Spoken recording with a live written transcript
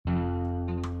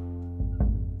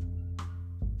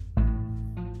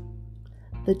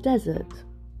The desert.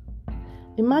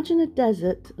 Imagine a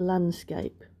desert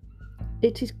landscape.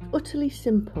 It is utterly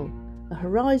simple, a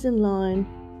horizon line,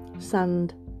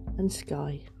 sand and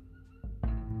sky.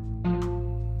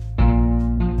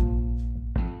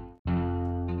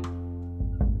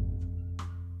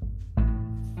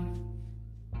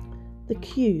 The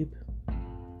cube.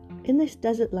 In this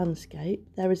desert landscape,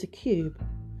 there is a cube.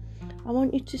 I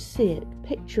want you to see it,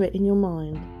 picture it in your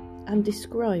mind, and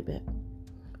describe it.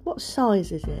 What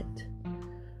size is it?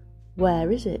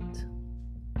 Where is it?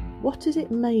 What is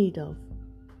it made of?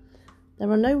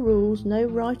 There are no rules, no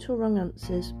right or wrong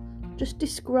answers. Just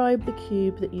describe the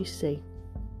cube that you see.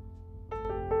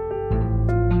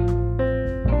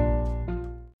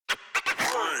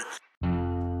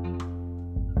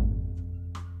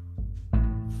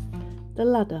 The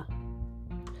ladder.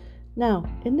 Now,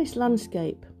 in this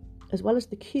landscape, as well as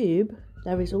the cube,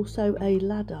 there is also a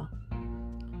ladder.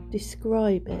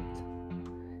 Describe it.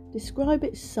 Describe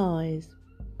its size,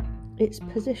 its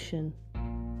position.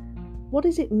 What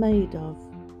is it made of?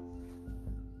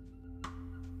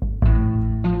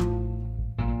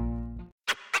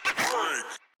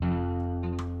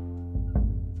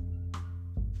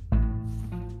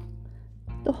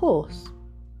 The horse.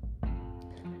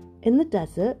 In the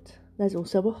desert, there's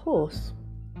also a horse.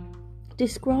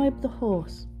 Describe the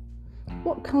horse.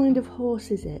 What kind of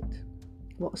horse is it?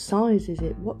 What size is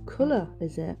it? What colour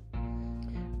is it?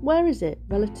 Where is it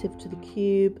relative to the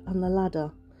cube and the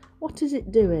ladder? What is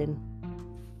it doing?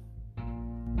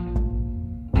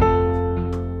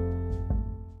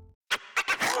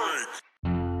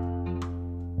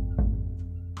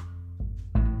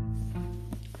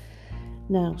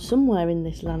 Now, somewhere in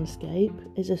this landscape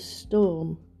is a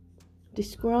storm.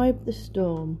 Describe the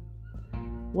storm.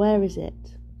 Where is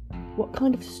it? What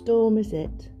kind of storm is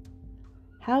it?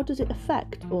 How does it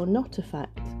affect or not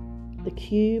affect the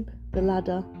cube, the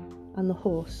ladder, and the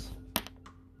horse?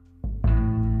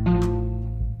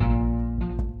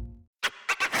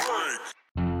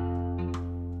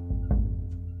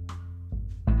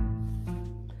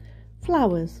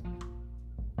 Flowers.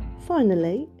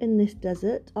 Finally, in this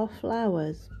desert are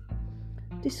flowers.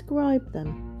 Describe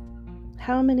them.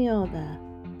 How many are there?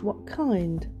 What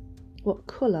kind? What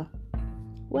colour?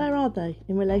 Where are they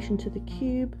in relation to the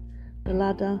cube, the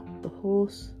ladder, the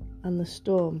horse, and the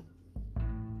storm?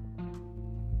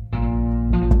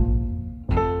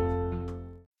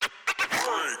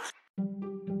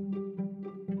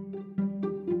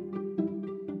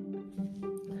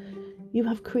 You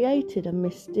have created a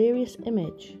mysterious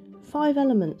image, 5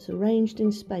 elements arranged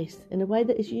in space in a way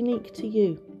that is unique to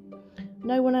you.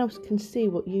 No one else can see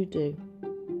what you do.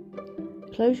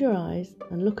 Close your eyes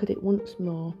and look at it once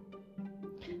more.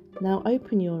 Now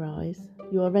open your eyes.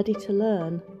 You are ready to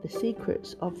learn the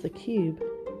secrets of the cube.